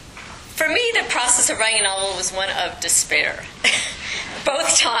me, the process of writing a novel was one of despair.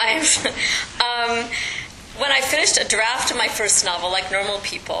 Both times. When I finished a draft of my first novel, Like Normal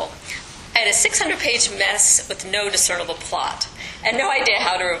People, I had a 600-page mess with no discernible plot and no idea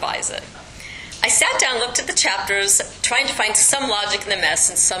how to revise it. I sat down and looked at the chapters, trying to find some logic in the mess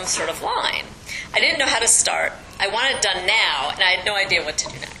and some sort of line. I didn't know how to start. I wanted it done now, and I had no idea what to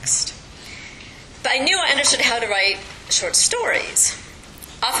do next. But I knew I understood how to write short stories.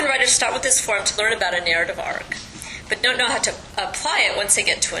 Often writers start with this form to learn about a narrative arc, but don't know how to apply it once they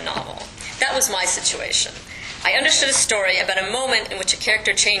get to a novel. That was my situation. I understood a story about a moment in which a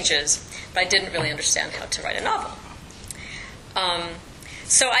character changes, but I didn't really understand how to write a novel.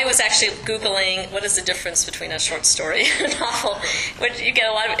 So I was actually Googling what is the difference between a short story and a novel, which you get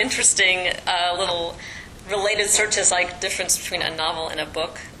a lot of interesting little related searches, like difference between a novel and a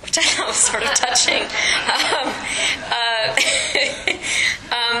book, which I thought was sort of touching.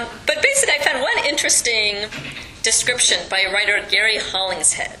 But basically I found one interesting description by writer Gary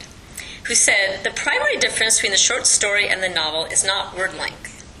Hollingshead, who said, the primary difference between the short story and the novel is not word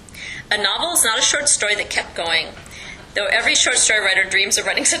length. A novel is not a short story that kept going, though every short story writer dreams of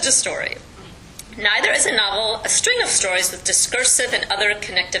writing such a story. Neither is a novel a string of stories with discursive and other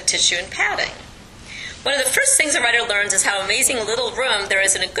connective tissue and padding. One of the first things a writer learns is how amazing little room there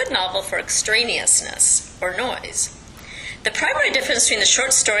is in a good novel for extraneousness or noise. The primary difference between the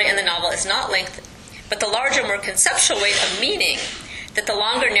short story and the novel is not length, but the larger, more conceptual weight of meaning that the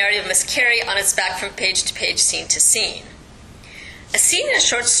longer narrative must carry on its back from page to page, scene to scene. A scene in a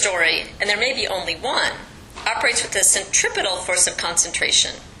short story, and there may be only one, operates with a centripetal force of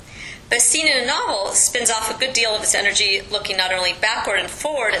concentration. But a scene in a novel spins off a good deal of its energy looking not only backward and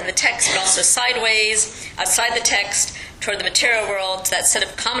forward in the text, but also sideways, outside the text, toward the material world, to that set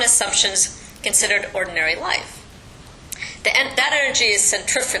of common assumptions considered ordinary life. That energy is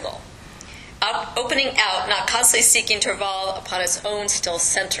centrifugal, opening out, not constantly seeking to revolve upon its own still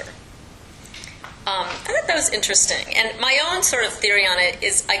center. I thought that was interesting. And my own sort of theory on it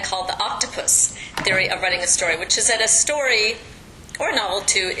is I call the octopus theory of writing a story, which is that a story, or a novel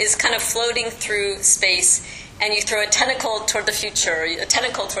too, is kind of floating through space, and you throw a tentacle toward the future, a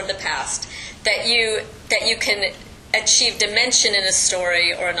tentacle toward the past, that you can achieve dimension in a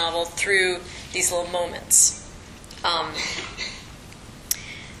story or a novel through these little moments.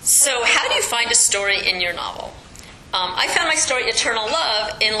 So how do you find a story in your novel? I found my story Eternal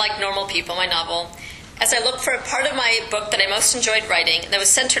Love in Like Normal People, my novel, as I looked for a part of my book that I most enjoyed writing that was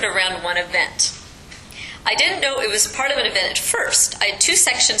centered around one event. I didn't know it was part of an event at first. I had two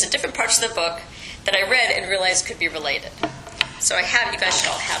sections at different parts of the book that I read and realized could be related. So you guys should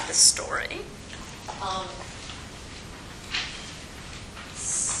all have this story.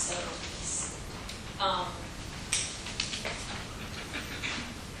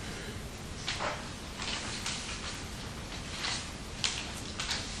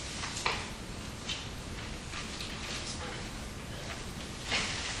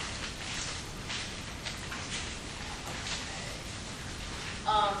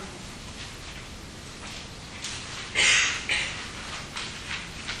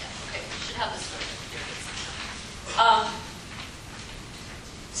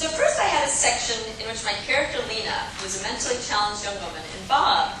 So first I had a section in which my character Lena, who was a mentally challenged young woman, and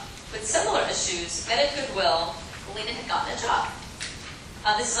Bob, with similar issues, met at Goodwill when Lena had gotten a job.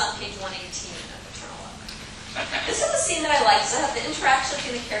 This is on page 118 of Eternal Love. This is the scene that I liked, so I thought the interaction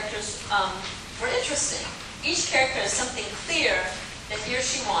between the characters were interesting. Each character has something clear that he or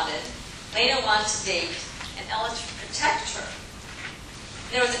she wanted. Lena wanted to date, and Ella to protect her.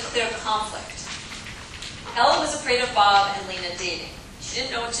 There was a clear conflict. Ella was afraid of Bob and Lena dating. She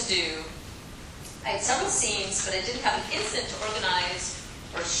didn't know what to do. I had several scenes, but I didn't have an instant to organize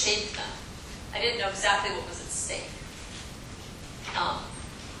or shape them. I didn't know exactly what was at stake.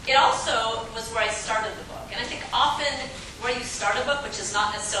 It also was where I started the book. And I think often where you start a book, which is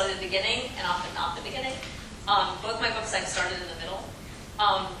not necessarily the beginning, and often not the beginning, both my books I've started in the middle,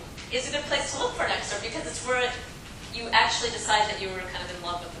 is a good place to look for an excerpt, because it's where you actually decide that you were kind of in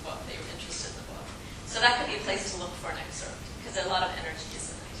love with the book, that you were interested in the book. So that could be a place to look for an excerpt, because a lot of energy is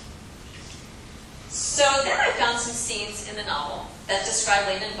in it. So then I found some scenes in the novel that describe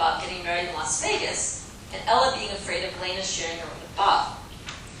Lena and Bob getting married in Las Vegas, and Ella being afraid of Lena sharing her with Bob.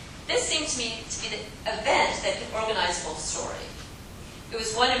 This seemed to me to be the event that could organize both story. It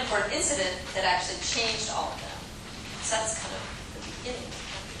was one important incident that actually changed all of them. So that's kind of the beginning.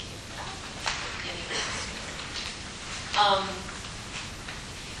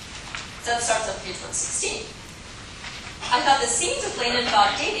 So that starts on page 116. I thought the scenes of Lena and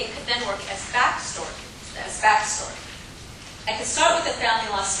Bob dating could then work as backstory. I could start with the family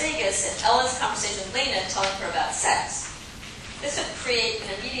in Las Vegas and Ella's conversation with Lena telling her about sex. This would create an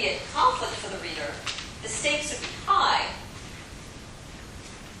immediate conflict for the reader. The stakes would be high,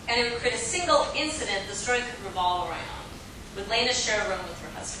 and it would create a single incident the story could revolve around. Would Lena share a room with her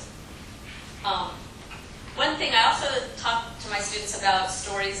husband? One thing I also talk to my students about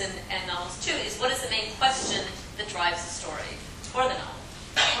stories and novels too is what is the main question that drives the story or the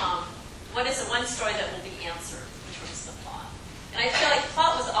novel? What is the one story that will be answered in terms of the plot? And I feel like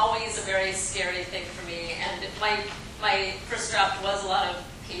plot was always a very scary thing for me, and my first draft was a lot of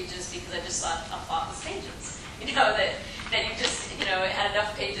pages because I just thought a plot was pages. That you just, it had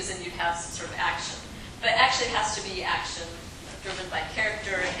enough pages and you'd have some sort of action. But actually it has to be action driven by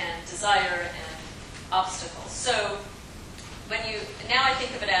character and desire and obstacles. So now I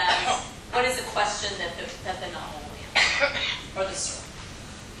think of it as, what is the question that the novel will answer, or the story?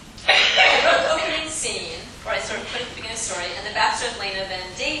 I wrote the opening scene, or I sort of put it at the beginning of the story, and the backstory of Lena then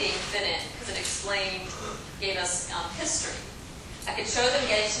dating fit in, because it gave us history. I could show them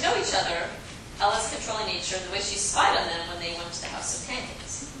getting to know each other, Ella's controlling nature, and the way she spied on them when they went to the House of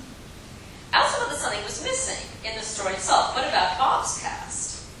Pancakes. I also thought that something was missing in the story itself. What about Bob's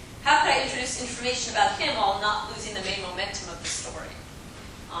past? How could I introduce information about him while not losing the main momentum of the story?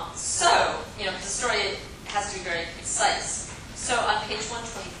 Because the story has to be very concise. So on page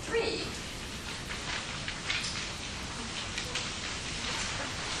 123, it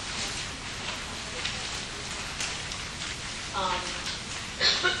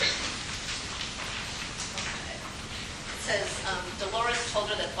says, Dolores told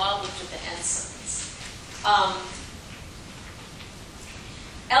her that Bob lived with the Ensigns.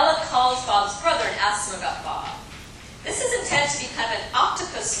 Ella calls Bob's brother and asks him about Bob. This is intended to be kind of an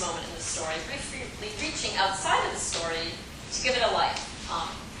octopus moment in the story, briefly reaching outside of the story to give it a life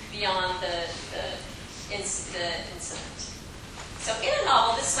beyond the incident. So in a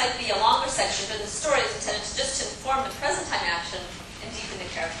novel, this might be a longer section, but the story is intended just to inform the present time action and deepen the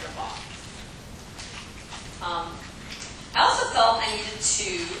character of Bob. I also felt I needed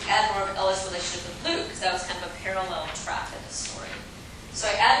to add more of Ella's relationship with Luke, because that was kind of a parallel track in the story. So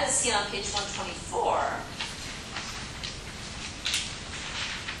I added a scene on page 124.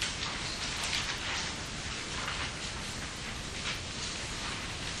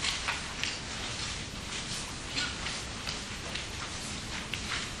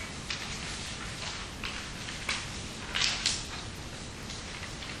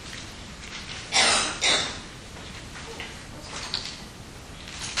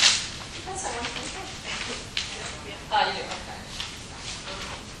 You do, okay.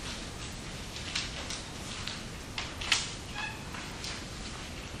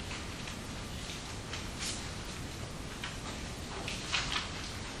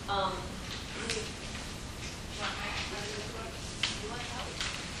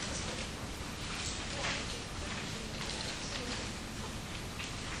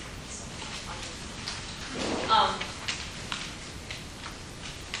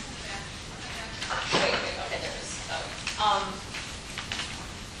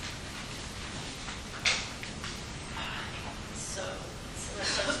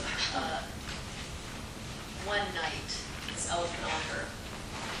 One night, this elephant on her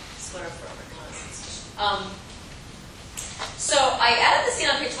sweater for reconnaissance. So I added the scene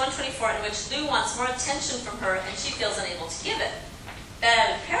on page 124 in which Lou wants more attention from her and she feels unable to give it. That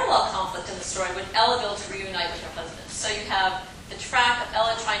added a parallel conflict in the story when Ella be able to reunite with her husband. So you have the track of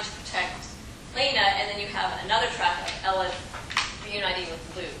Ella trying to protect Lena, and then you have another track of Ella reuniting with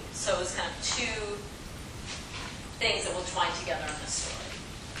Lou. So it was kind of two things that will join together in this story.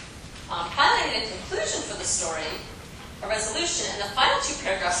 Finally, I did a conclusion for the story, a resolution, and the final two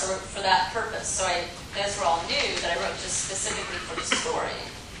paragraphs are for that purpose. So those were all new that I wrote just specifically for the story.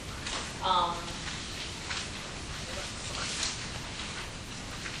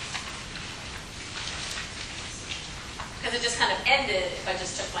 Because it just kind of ended if I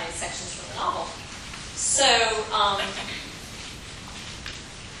just took my sections from the novel. So, on 132,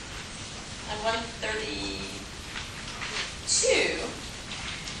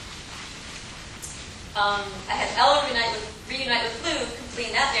 I had Ella reunite with Lou,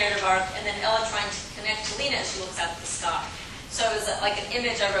 completing that narrative arc, and then Ella trying to connect to Lena as she looks out at the sky. So it was like an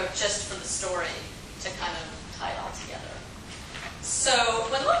image I wrote just for the story to kind of tie it all together. So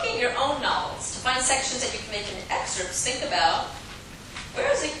when looking at your own novels, to find sections that you can make into excerpts, think about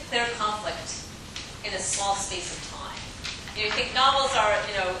where is a clear conflict in a small space of time. You think novels are,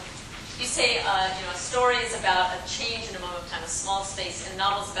 you say, a story is about a change in a moment of time, a small space, and a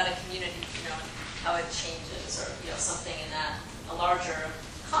novel is about a community, how it changes, or something in that, a larger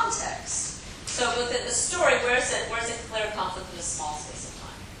context. So within the story, where's a clear conflict in a small space of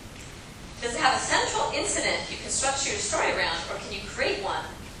time? Does it have a central incident you can structure your story around, or can you create one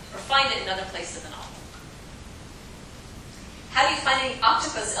or find it in another place in the novel? How do you find any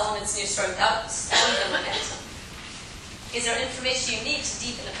octopus elements in your story without slowing the momentum? Is there information you need to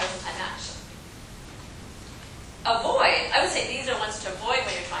deepen the present time action? Avoid, I would say these are ones to avoid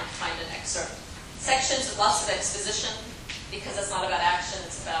when you're trying to find an excerpt. Sections with lots of exposition, because it's not about action,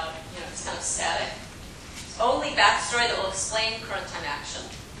 it's about, it's kind of static. Only backstory that will explain current time action.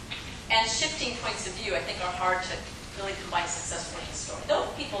 And shifting points of view, I think, are hard to really combine successfully in a story. Though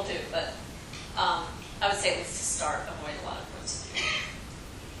people do, but I would say at least to start, avoid a lot of points of view.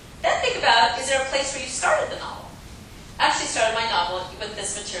 Then think about, is there a place where you started the novel? I actually started my novel with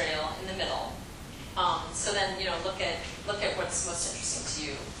this material in the middle. So then, look at what's most interesting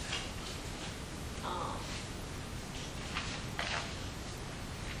to you.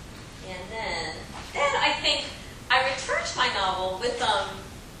 And then I think I returned to my novel with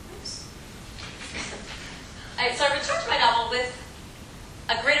So I returned to my novel with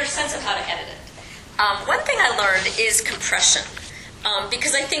a greater sense of how to edit it. One thing I learned is compression,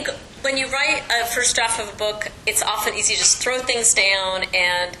 because I think when you write a first draft of a book, it's often easy to just throw things down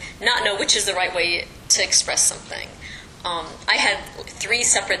and not know which is the right way to express something. I had 3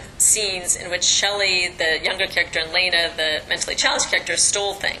 separate scenes in which Shelley, the younger character, and Lena, the mentally challenged character,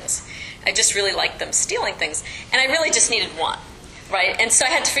 stole things. I just really liked them stealing things. And I really just needed one, right? And so I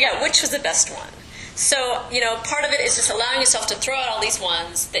had to figure out which was the best one. So, part of it is just allowing yourself to throw out all these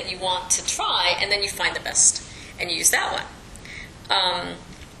ones that you want to try, and then you find the best, and you use that one.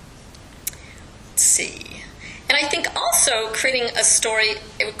 Let's see. And I think also creating a story,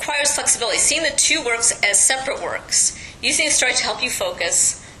 it requires flexibility. Seeing the 2 works as separate works. Using a story to help you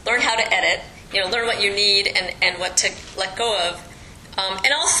focus, learn how to edit, learn what you need and what to let go of.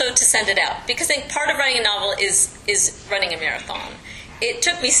 And also to send it out. Because I think part of writing a novel is running a marathon. It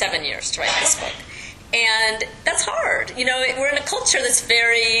took me 7 years to write this book. And that's hard. We're in a culture that's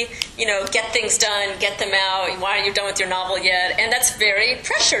very, get things done, get them out. Why aren't you done with your novel yet? And that's very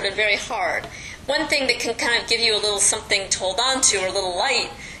pressured and very hard. One thing that can kind of give you a little something to hold on to or a little light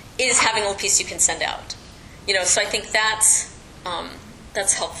is having a little piece you can send out. So I think that's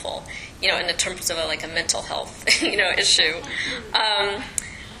helpful. In the terms of a mental health, issue.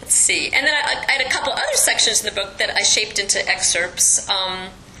 Let's see. And then I had a couple other sections in the book that I shaped into excerpts,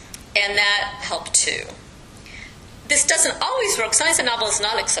 and that helped too. This doesn't always work. Sometimes a novel is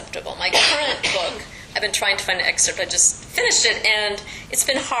not acceptable. My current book, I've been trying to find an excerpt. I just finished it, and it's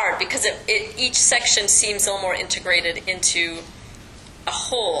been hard because each section seems a little more integrated into a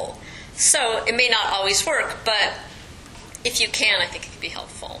whole. So it may not always work, but if you can, I think it can be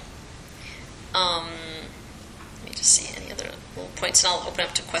helpful. Let me just see any other little points, and I'll open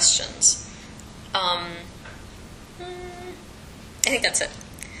up to questions. I think that's it.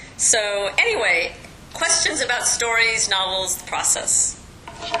 So anyway, questions about stories, novels, the process.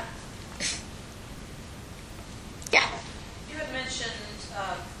 Yeah? You had mentioned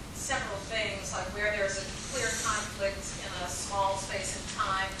several things, like where there's a clear conflict in a small space of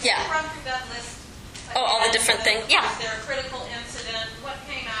time. Yeah. Can you run through that list? All the different things? Yeah. Is there a critical incident? What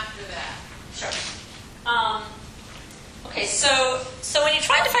came after that? Sure. Okay, so when you're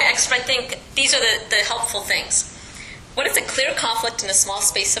trying to find excerpt, I think these are the helpful things. What is a clear conflict in a small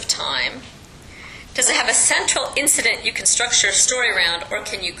space of time? Does it have a central incident you can structure a story around, or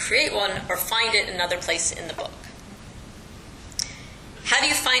can you create one or find it in another place in the book? How do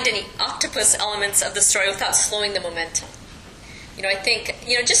you find any octopus elements of the story without slowing the momentum? I think,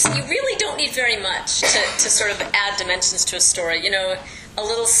 you really don't need very much to sort of add dimensions to a story. A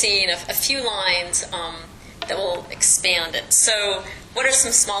little scene, a few lines that will expand it. So what are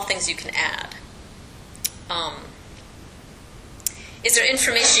some small things you can add? Is there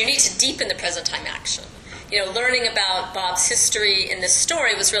information you need to deepen the present time action? Learning about Bob's history in this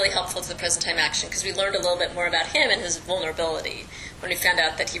story was really helpful to the present time action because we learned a little bit more about him and his vulnerability when we found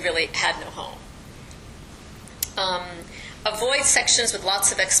out that he really had no home. Avoid sections with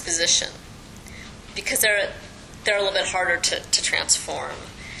lots of exposition because they're a little bit harder to transform.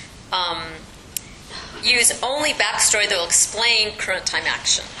 Use only backstory that will explain current time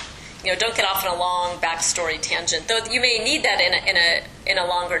action. Don't get off on a long backstory tangent, though you may need that in a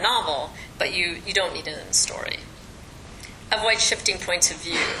longer novel, but you don't need it in the story. Avoid shifting points of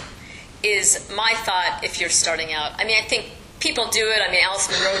view is my thought if you're starting out. I think people do it. Alice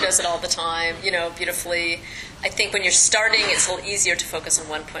Munro does it all the time, beautifully. I think when you're starting, it's a little easier to focus on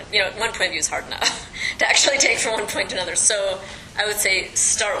one point. One point of view is hard enough to actually take from one point to another. So I would say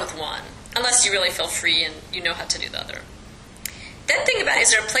start with one, unless you really feel free and you know how to do the other. then think about,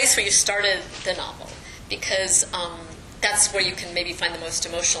 is there a place where you started the novel? Because that's where you can maybe find the most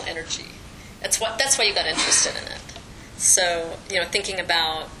emotional energy. That's why you got interested in it. So, thinking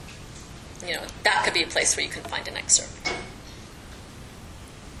about, that could be a place where you can find an excerpt.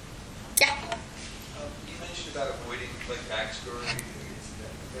 Yeah? You mentioned about avoiding backstory.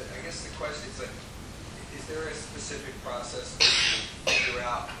 I guess the question is is there a specific process to figure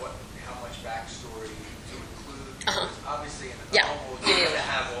out how much backstory to include? Uh-huh. Because obviously in a Yeah. novel you have to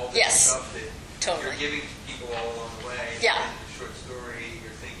have all this Yes. stuff that Totally. you're giving to people all along the way. Yeah. And in a short story,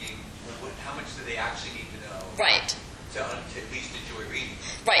 you're thinking, how much do they actually need to know? Right. To at least enjoy reading.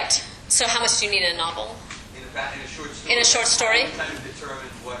 Right. So how much do you need in a novel? In a short story. In a short story? How do you kind of determine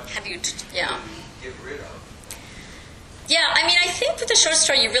what Yeah. to get rid of? Yeah, I think with the short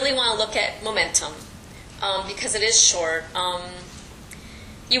story, you really want to look at momentum because it is short.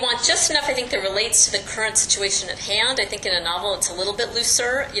 You want just enough, I think, that relates to the current situation at hand. I think in a novel, it's a little bit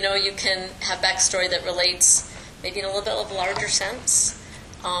looser. You can have backstory that relates maybe in a little bit of a larger sense.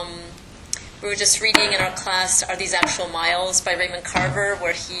 We were just reading in our class Are These Actual Miles by Raymond Carver,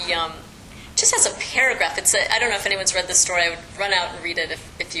 where he just has a paragraph. I don't know if anyone's read this story. I would run out and read it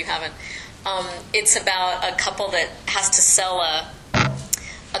if you haven't. It's about a couple that has to sell a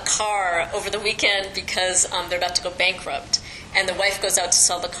car over the weekend because they're about to go bankrupt. And the wife goes out to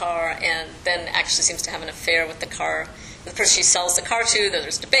sell the car and then actually seems to have an affair with the person she sells the car to.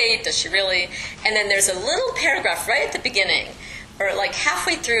 There's debate, does she really? And then there's a little paragraph right at the beginning, or like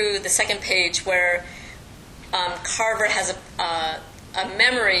halfway through the second page, where Carver has a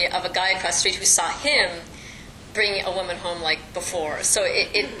memory of a guy across the street who saw him bring a woman home like before. So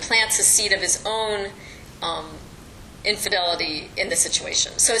it plants a seed of his own infidelity in the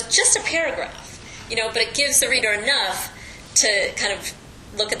situation. So it's just a paragraph, but it gives the reader enough to kind of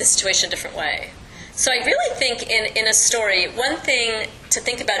look at the situation a different way. So I really think in a story, one thing to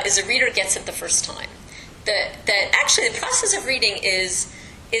think about is the reader gets it the first time. That actually the process of reading is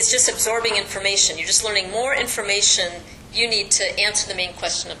just absorbing information. You're just learning more information you need to answer the main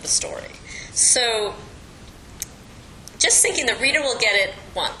question of the story. So just thinking the reader will get it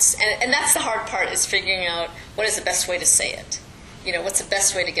once. And that's the hard part, is figuring out what is the best way to say it. What's the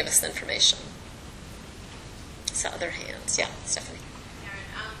best way to give us the information. So other hands. Yeah, Stephanie.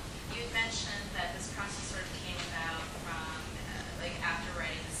 Erin, you had mentioned that this process sort of came about from, after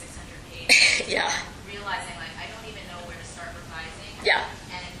writing the 600 pages. Yeah. Realizing, I don't even know where to start revising. Yeah.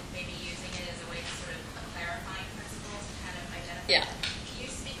 And maybe using it as a way to sort of clarifying principles and kind of identify. Yeah. Can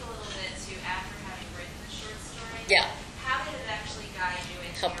you speak a little bit to, after having written the short story? Yeah. How did it actually guide you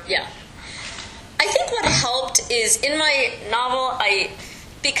into your Yeah. I think what helped is in my novel,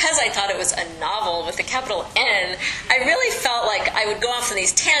 because I thought it was a novel with a capital N, I really felt like I would go off on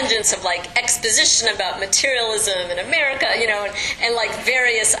these tangents of exposition about materialism in America, and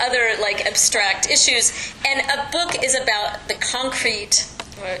various other abstract issues. And a book is about the concrete.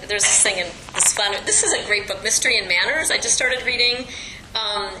 There's this thing in this fun. This is a great book, Mystery and Manners. I just started reading.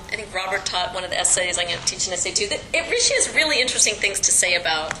 I think Robert taught one of the essays. I'm going to teach an essay too. She has really interesting things to say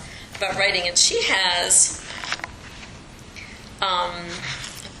about writing, and she has a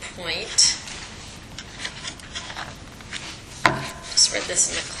point. Just read this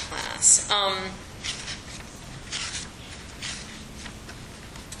in the class.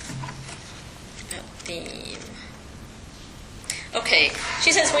 Theme. Okay,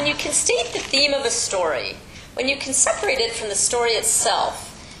 she says, when you can state the theme of a story, when you can separate it from the story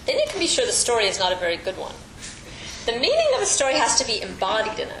itself, then you can be sure the story is not a very good one. The meaning of a story has to be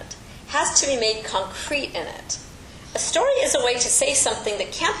embodied in it, has to be made concrete in it. A story is a way to say something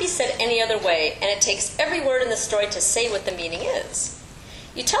that can't be said any other way, and it takes every word in the story to say what the meaning is.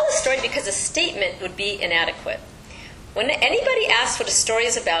 You tell a story because a statement would be inadequate. When anybody asks what a story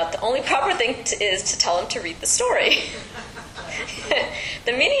is about, the only proper thing is to tell them to read the story.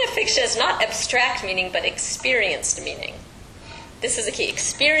 The meaning of fiction is not abstract meaning, but experienced meaning. This is the key.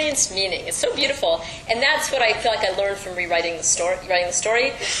 Experienced meaning. It's so beautiful. And that's what I feel like I learned from writing the story,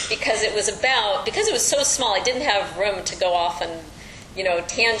 because it was so small, I didn't have room to go off on,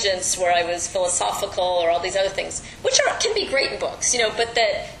 tangents where I was philosophical or all these other things, which can be great in books, but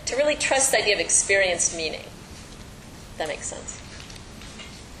to really trust the idea of experienced meaning. That makes sense.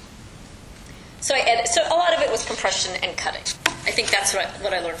 So a lot of it was compression and cutting. I think that's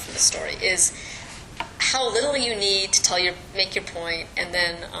what I learned from the story, is how little you need to make your point, and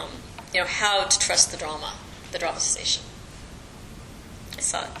then how to trust the dramatization. I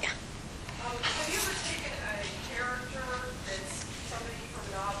saw it. Yeah. Have you ever taken a character that's somebody from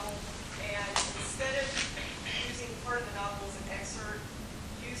a novel, and instead of using part of the novel as an excerpt,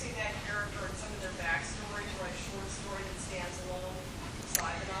 you using that character and some of their backstory to write a short story that stands alone,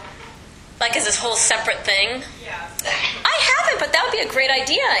 side it up? Like as this whole separate thing? Yeah. I haven't, but that would be a great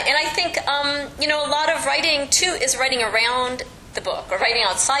idea. And I think, a lot of writing, too, is writing around the book or writing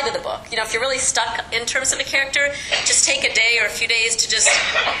outside of the book. If you're really stuck in terms of a character, just take a day or a few days to just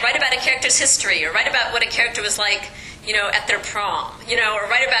write about a character's history or write about what a character was like, at their prom, or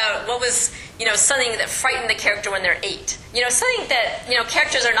write about what was, something that frightened the character when they're 8. Something that,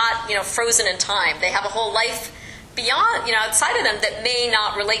 characters are not, frozen in time. They have a whole life beyond, outside of them that may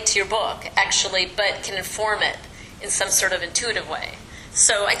not relate to your book, actually, but can inform it in some sort of intuitive way.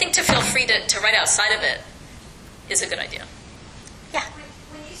 So I think to feel free to write outside of it is a good idea. Yeah.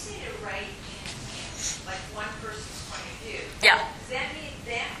 When you say to write in like one person's point of view, Yeah. does that mean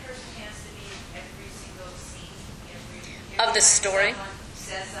that person has to be in every single scene? Of the story? Someone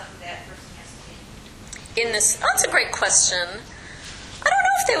says something, that person has to be. In this, that's a great question. I don't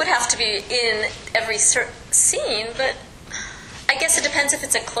know if they would have to be in every scene, but I guess it depends if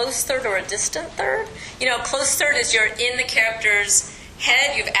it's a close third or a distant third. Close third is you're in the character's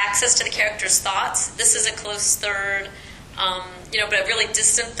head, you have access to the character's thoughts. This is a close third. But a really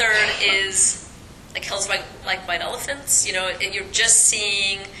distant third is like Hills Like White Elephants. You're just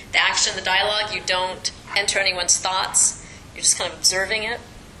seeing the action, the dialogue. You don't enter anyone's thoughts. You're just kind of observing it.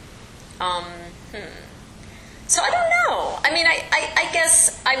 So I don't know. I mean, I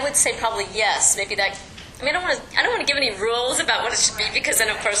guess I would say probably yes. Maybe that. I mean, I don't want to give any rules about what it should be because then,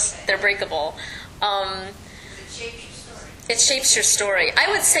 of course, they're breakable. It shapes your story. I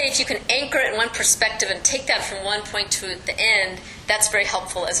would say if you can anchor it in one perspective and take that from one point to the end, that's very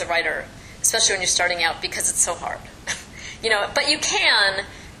helpful as a writer, especially when you're starting out because it's so hard. But you can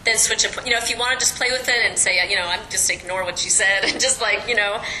then switch it. If you want to just play with it and say, I'm just ignore what you said and just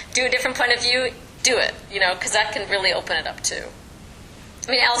do a different point of view, do it. Because that can really open it up too.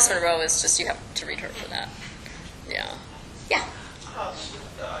 I mean, Alice Munro is just, you have to read her for that. Yeah. Yeah. I'm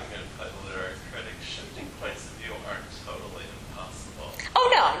going to play the literary critic. Shifting points of view aren't totally impossible. Oh,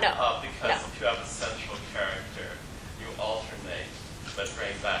 no. Because if you have a central character, you alternate, but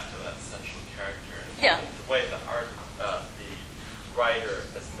bring back to that central character. And Yeah. the way the writer,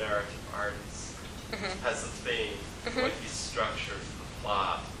 as narrative artist, has a theme, the way he structures the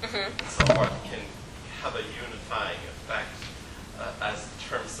plot, and so forth, can have a unifying effect as in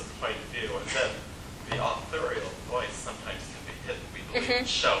terms of point of view. And then the authorial voice sometimes can be hidden. We believe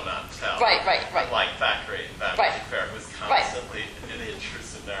show, not tell. Right. Like Thackeray and Vanity Fair, who was constantly the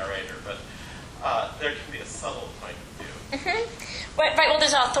intrusive narrator, but there can be a subtle point of view. Right. Well,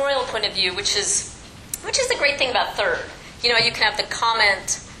 there's an authorial point of view, which is the great thing about third. You can have the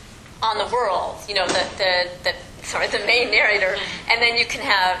comment on the world. The main narrator, and then you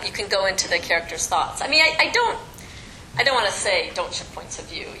can go into the character's thoughts. I mean, I don't want to say don't shift points of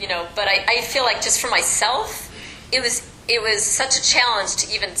view, but I feel like just for myself, it was such a challenge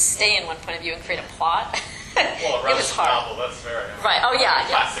to even stay in one point of view and create a plot. Well, a it was Russian hard. novel, that's very Right. Oh yeah.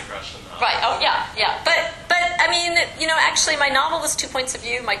 classic Russian novel. Right. Oh yeah. But I mean, actually, my novel was 2 points of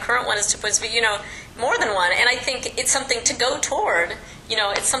view. My current one is 2 points of view. More than one. And I think it's something to go toward.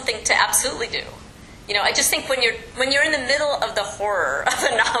 It's something to absolutely do. I just think when you're in the middle of the horror of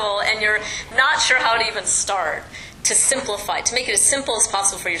a novel and you're not sure how to even start, to simplify, to make it as simple as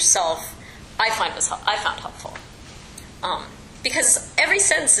possible for yourself, I found helpful. Because every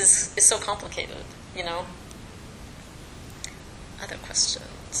sentence is so complicated. Other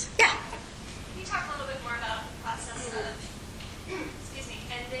questions? Yeah. Can you talk a little bit more about the process of,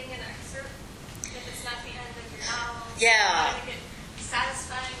 ending an excerpt? If it's not the end of your novel, Yeah. how to make it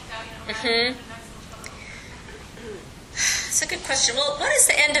satisfying without, wrapping up a nice little bow? That's a good question. Well, what is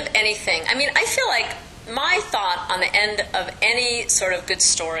the end of anything? I mean, I feel like my thought on the end of any sort of good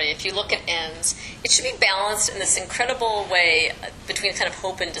story, if you look at ends, it should be balanced in this incredible way between kind of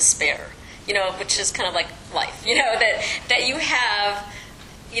hope and despair, which is kind of like life, that you have,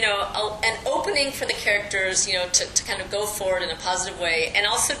 an opening for the characters, to kind of go forward in a positive way, and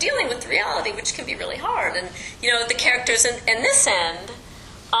also dealing with reality, which can be really hard. And, the characters in this end,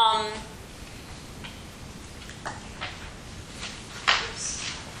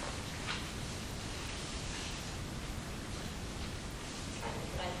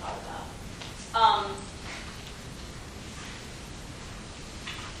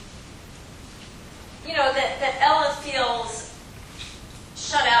 that Ella feels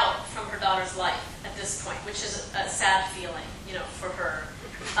shut out from her daughter's life at this point, which is a sad feeling, for her.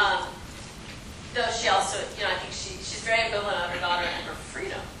 Though she also, I think she's very ambivalent on her daughter and her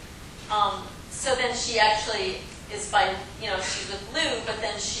freedom. So then she actually is she's with Lou, but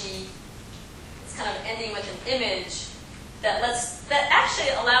then it's kind of ending with an image that actually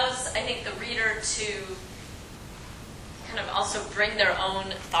allows, I think, the reader to kind of also bring their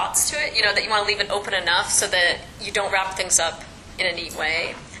own thoughts to it. That you want to leave it open enough so that you don't wrap things up in a neat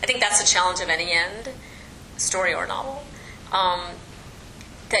way. I think that's a challenge of any end, story or novel.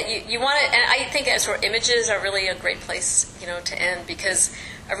 That you want it, and I think as for images are really a great place, to end, because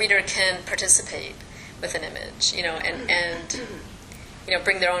a reader can participate with an image, and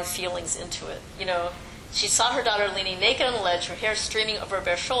bring their own feelings into it. She saw her daughter leaning naked on the ledge, her hair streaming over her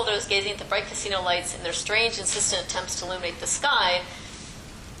bare shoulders, gazing at the bright casino lights and their strange, insistent attempts to illuminate the sky.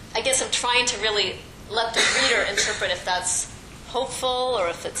 I guess I'm trying to really let the reader interpret if that's hopeful or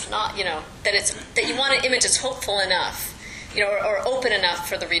if it's not, that you want an image that's hopeful enough, or open enough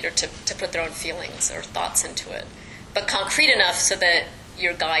for the reader to put their own feelings or thoughts into it, but concrete enough so that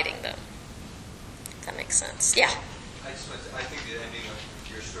you're guiding them. If that makes sense. Yeah. I think the ending of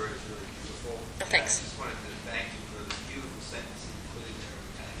your story is really beautiful. Oh, thanks. I just wanted to thank you for the beautiful sentence that you put in there,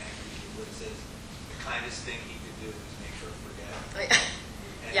 kind of anchored you, where it says, the kindest thing he could do is make her forget.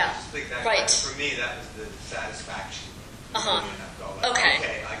 And Yeah. I just think that, Right. for me, that was the satisfaction. Okay.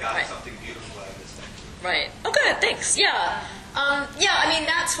 Okay, I got Right. something beautiful out of this thing. Right. Oh, good. Thanks. Yeah. I mean,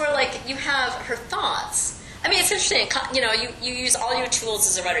 that's where, you have her thoughts. I mean, it's interesting. You use all your tools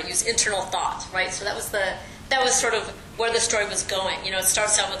as a writer. You use internal thought, right? So that was sort of where the story was going. It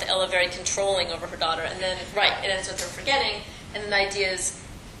starts out with Ella very controlling over her daughter, and then, it ends with her forgetting, and then the idea is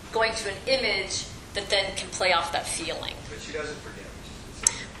going to an image that then can play off that feeling. But she doesn't forget.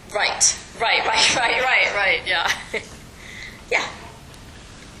 Right. Yeah. Yeah.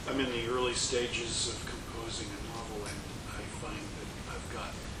 I'm in the early stages of composing a novel, and I find that I've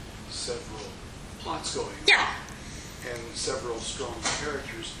got several plots going. Yeah. And several strong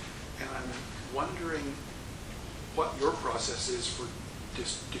characters. And I'm wondering what your process is for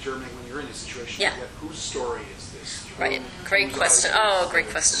determining when you're in a situation. Yeah. Whose story is this? Right. Great Whose question. eyes Oh, great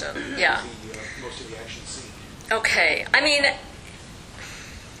question. Yeah. Most of the action scene. Okay. I mean,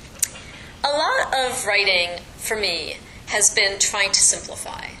 a lot of writing for me has been trying to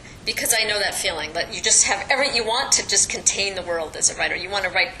simplify, because I know that feeling that you just have you want to just contain the world as a writer. You want to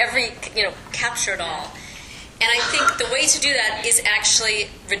write capture it all. And I think the way to do that is actually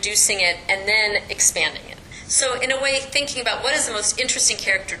reducing it and then expanding it. So in a way, thinking about what is the most interesting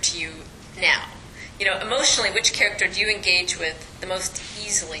character to you now. Emotionally, which character do you engage with the most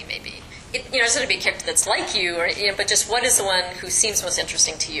easily, maybe? It doesn't have to be a character that's like you, but just what is the one who seems most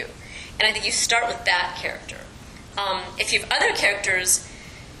interesting to you? And I think you start with that character. If you have other characters,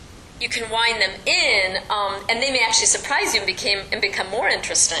 you can wind them in, and they may actually surprise you and become more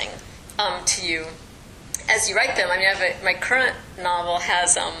interesting to you as you write them. I mean, my current novel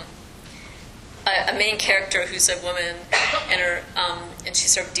has a main character who's a woman, and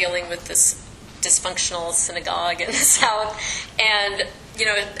she's sort of dealing with this dysfunctional synagogue in the South. And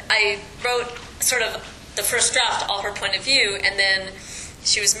I wrote sort of the first draft, all her point of view, and then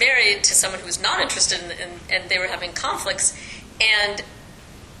she was married to someone who was not interested and they were having conflicts. And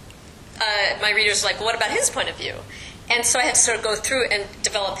my readers were like, well, what about his point of view? And so I had to sort of go through and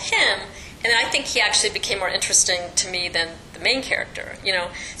develop him. And I think he actually became more interesting to me than the main character,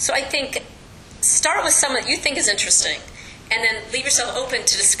 So I think start with someone that you think is interesting, and then leave yourself open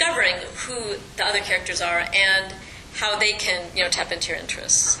to discovering who the other characters are and how they can, tap into your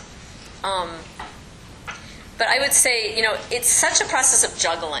interests. But I would say, it's such a process of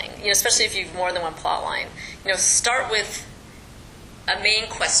juggling, especially if you have more than one plot line. Start with a main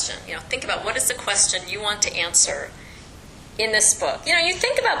question. Think about what is the question you want to answer in this book. You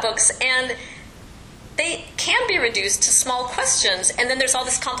think about books, and they can be reduced to small questions, and then there's all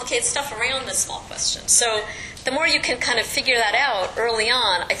this complicated stuff around this small question. So the more you can kind of figure that out early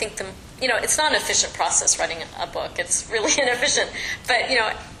on, I think it's not an efficient process writing a book. It's really inefficient. But,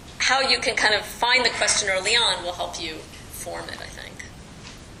 how you can kind of find the question early on will help you form it, I think.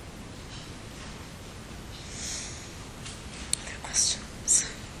 Other questions?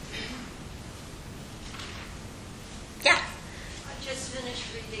 Yeah. I just finished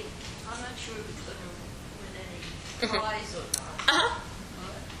reading. I'm not sure if it's going to win any prize or not.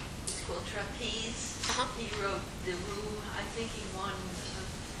 It's called Trapeze. He wrote The Room. I think he won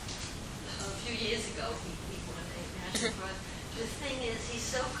a few years ago. He won a national prize. The thing is, he's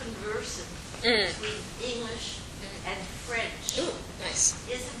so conversant between English and French. Ooh, nice.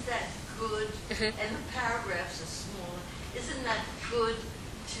 Isn't that good? And the paragraphs are smaller. Isn't that good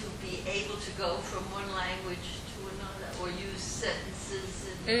to be able to go from one language to another, or use sentences?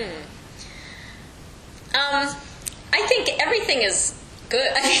 I think everything is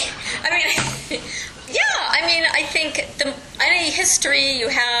good. Yeah, I think any history you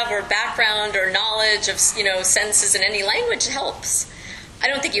have or background or knowledge of, sentences in any language helps. I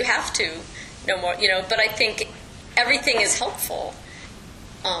don't think you have to know more, but I think everything is helpful.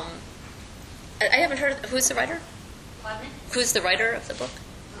 I haven't heard, who's the writer? Pardon me? Who's the writer of the book?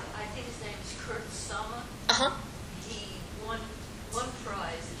 I think his name is Kurt Sommer. Uh-huh. He won one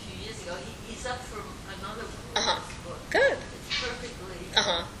prize a few years ago. He's up for another book. Good. It's perfectly...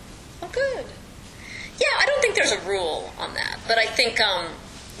 Uh-huh. Oh, good. Yeah, I don't think there's a rule on that, but I think,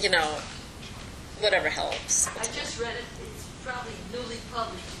 whatever helps. I just read it. It's probably newly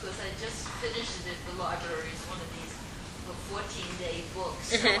published because I just finished it at the library. It's one of these 14-day books,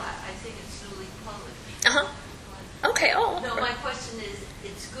 so I think it's newly published. Uh-huh. Okay, oh. No, my question is,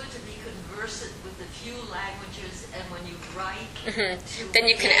 it's good to be conversant with a few languages, and when you write... Then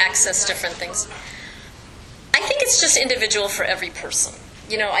you can access different things. I think it's just individual for every person.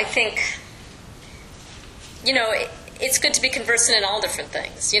 I think, it's good to be conversant in all different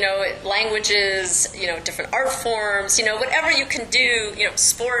things. Languages, different art forms, whatever you can do,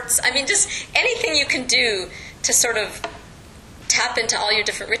 sports. Just anything you can do to sort of tap into all your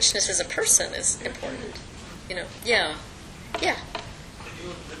different richness as a person is important. Yeah. Can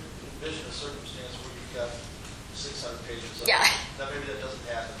you envision a circumstance where you've got 600 pages of Yeah. Now, maybe that doesn't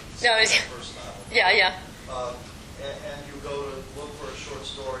happen. No, It's the first novel. Yeah. And you go to look for a short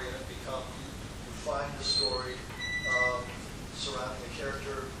story, and you find the story surrounding a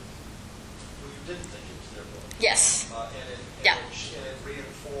character who you didn't think it was their book. Yes. And it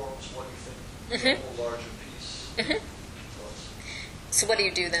reinforms what you think the whole larger piece was. So what do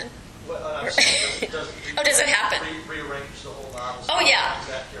you do then? Well, I'm saying, Does it happen? Rearrange the whole novel. Oh, yeah.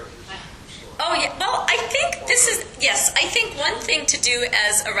 That character's story. Oh, yeah. Well, I think I think one thing to do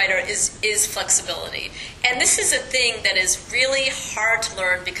as a writer is flexibility. And this is a thing that is really hard to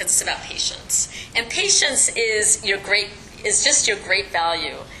learn because it's about patience. And patience is just your great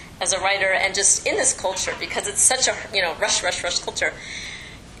value as a writer and just in this culture because it's such a, rush culture.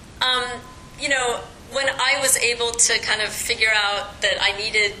 When I was able to kind of figure out that I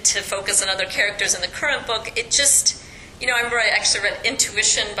needed to focus on other characters in the current book, it just, I remember I actually read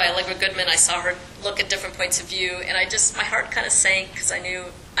Intuition by Allegra Goodman. I saw her look at different points of view, and my heart kind of sank because I knew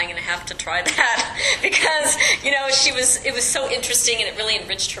I'm going to have to try that because, it was so interesting and it really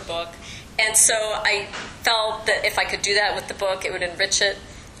enriched her book. And so I felt that if I could do that with the book, it would enrich it.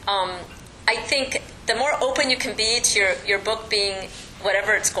 I think the more open you can be to your book being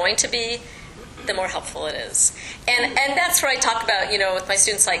whatever it's going to be, the more helpful it is. And that's where I talk about, with my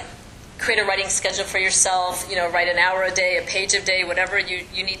students, like create a writing schedule for yourself, write an hour a day, a page a day, whatever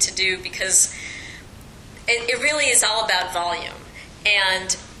you need to do, because it really is all about volume.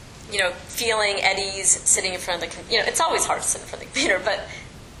 And, feeling at ease sitting in front of the computer. It's always hard to sit in front of the computer, but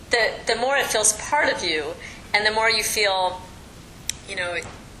the more it feels part of you, and the more you feel,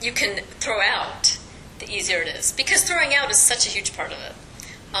 you can throw out, the easier it is. Because throwing out is such a huge part of it.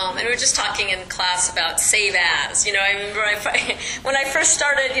 And we were just talking in class about save as. I remember when I first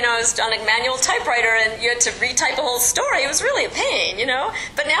started, I was on a manual typewriter and you had to retype a whole story. It was really a pain,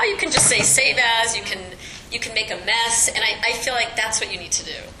 But now you can just say save as, you can make a mess, and I feel like that's what you need to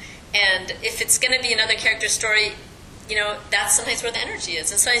do. And if it's going to be another character story, that's sometimes where the energy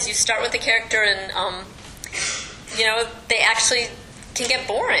is. And sometimes you start with a character and, they actually can get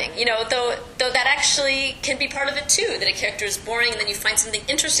boring, though that actually can be part of it too, that a character is boring and then you find something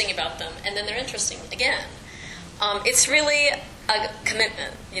interesting about them and then they're interesting again. It's really a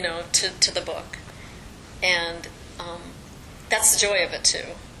commitment, to the book. And that's the joy of it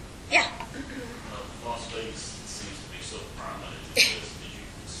too. Yeah? Las Vegas seems to be so prominent. Did you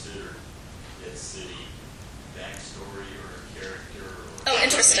consider that city backstory or a character? Oh,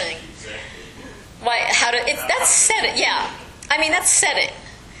 interesting. Exactly. Why? That's setting. Yeah. That's setting.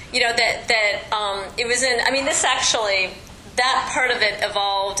 It was in. This actually, that part of it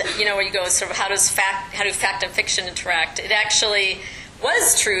evolved. Where you go sort of how do fact and fiction interact? It actually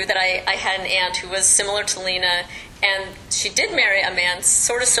was true that I had an aunt who was similar to Lena, and she did marry a man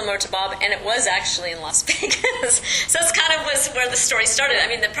sort of similar to Bob, and it was actually in Las Vegas. So that's kind of was where the story started.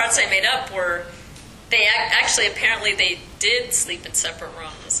 The parts I made up were they apparently they did sleep in separate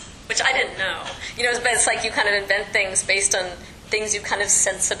rooms, which I didn't know. But it's like you kind of invent things based on things you kind of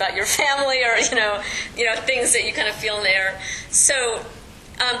sense about your family, or things that you kind of feel in the air. So,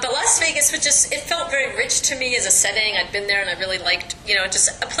 but Las Vegas it felt very rich to me as a setting. I'd been there and I really liked, just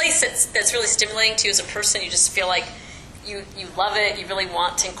a place that's really stimulating to you as a person. You just feel like you love it. You really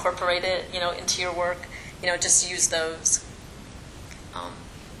want to incorporate it, into your work. Just use those.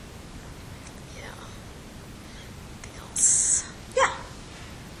 Yeah. Anything else? Yeah.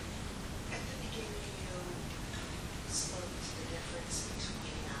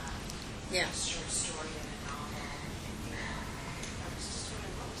 Yeah. a short story in a novel. I was just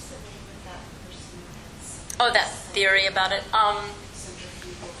wondering, what was the name of that person that's Oh, that theory about it.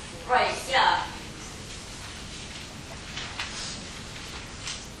 centrifugal force? Right. Yeah.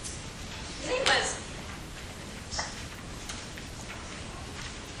 His name was.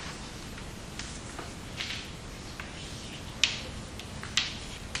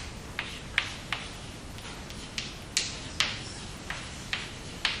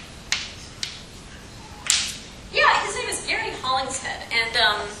 Yeah, his name is Gary Hollingshead, and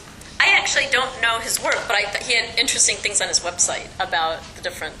I actually don't know his work, but he had interesting things on his website about the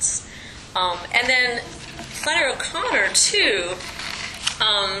difference. And then Flannery O'Connor too.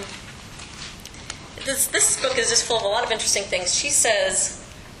 This book is just full of a lot of interesting things. She says,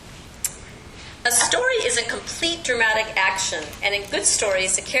 a story is a complete dramatic action, and in good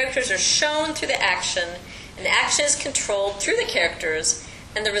stories, the characters are shown through the action, and the action is controlled through the characters,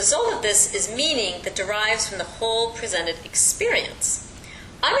 and the result of this is meaning that derives from the whole presented experience.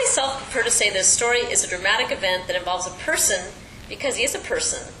 I myself prefer to say that a story is a dramatic event that involves a person because he is a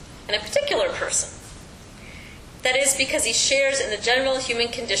person, and a particular person. That is because he shares in the general human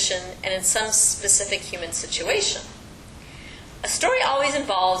condition and in some specific human situation. A story always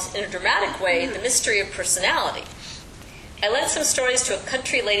involves, in a dramatic way, the mystery of personality. I lent some stories to a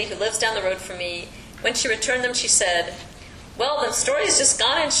country lady who lives down the road from me. When she returned them, she said, "Well, them stories just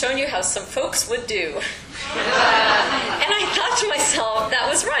gone and shown you how some folks would do." And I thought to myself, that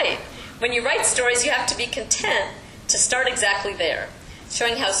was right. When you write stories, you have to be content to start exactly there,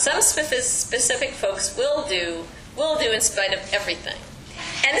 showing how some specific folks will do in spite of everything.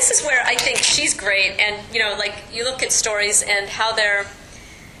 And this is where I think she's great. And, like you look at stories and how they're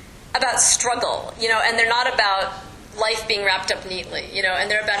about struggle, and they're not about life being wrapped up neatly, and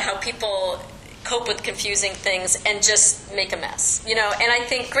they're about how people cope with confusing things and just make a mess, and I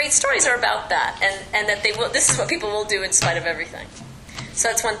think great stories are about that, and that this is what people will do in spite of everything. So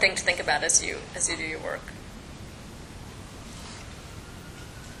that's one thing to think about as you do your work.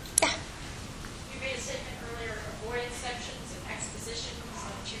 Yeah. You made a statement earlier, avoid sections of exposition. Is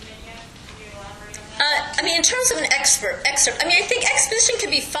that what you're getting at? Can you elaborate on that? In terms of an excerpt, I think exposition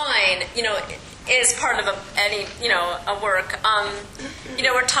can be fine, is part of a work.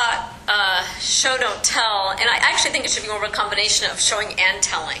 We're taught show, don't tell, and I actually think it should be more of a combination of showing and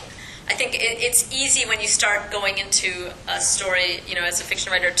telling. I think it's easy when you start going into a story, as a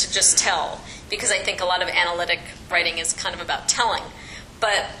fiction writer, to just tell, because I think a lot of analytic writing is kind of about telling.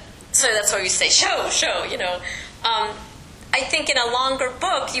 But so that's why we say show. I think in a longer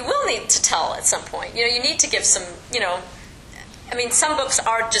book, you will need to tell at some point. You need to give some, some books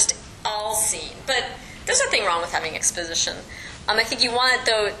are just all seen, but there's nothing wrong with having exposition. I think you want it,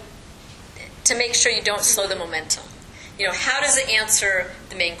 though, to make sure you don't slow the momentum. How does it answer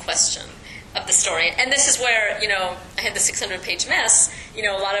the main question of the story? And this is where, I had the 600-page mess, a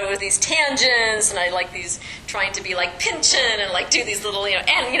lot of these tangents, and I like these trying to be like Pynchon and like do these little,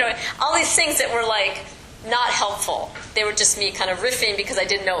 and, all these things that were like not helpful. They were just me kind of riffing because I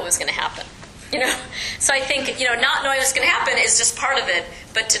didn't know what was going to happen. So I think, not knowing what's going to happen is just part of it,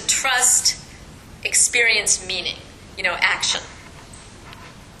 but to trust experienced meaning, action.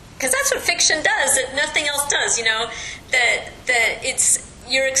 Because that's what fiction does, that nothing else does, that it's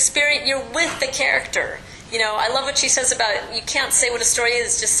your experience, you're with the character. I love what she says about you can't say what a story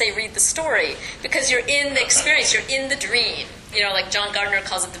is, just say read the story, because you're in the experience, you're in the dream. Like John Gardner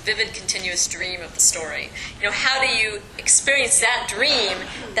calls it the vivid, continuous dream of the story. How do you experience that dream,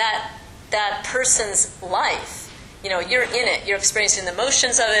 that person's life? You're in it. You're experiencing the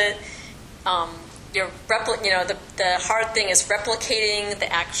emotions of it. The hard thing is replicating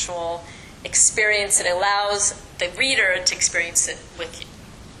the actual experience. It allows the reader to experience it with you.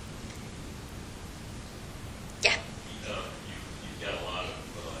 Yeah. You've got a lot of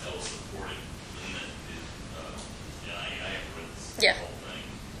L supporting in that. I haven't read this Yeah. whole thing.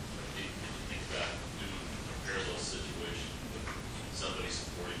 But did you think about doing a parallel situation with somebody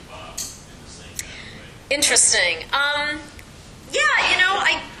supporting Bob in the same kind of way? Interesting.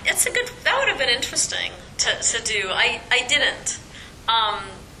 That would have been interesting to do. I didn't.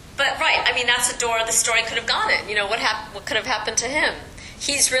 But right, that's a door the story could have gone in. What could have happened to him?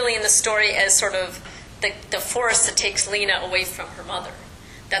 He's really in the story as sort of the force that takes Lena away from her mother.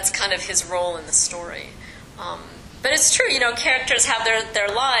 That's kind of his role in the story. But it's true, characters have their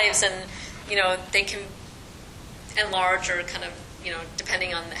lives, and they can enlarge or kind of,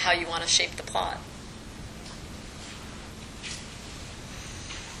 depending on how you want to shape the plot.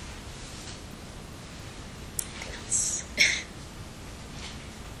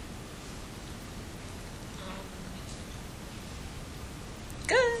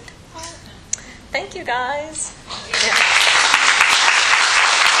 Good. Thank you, guys.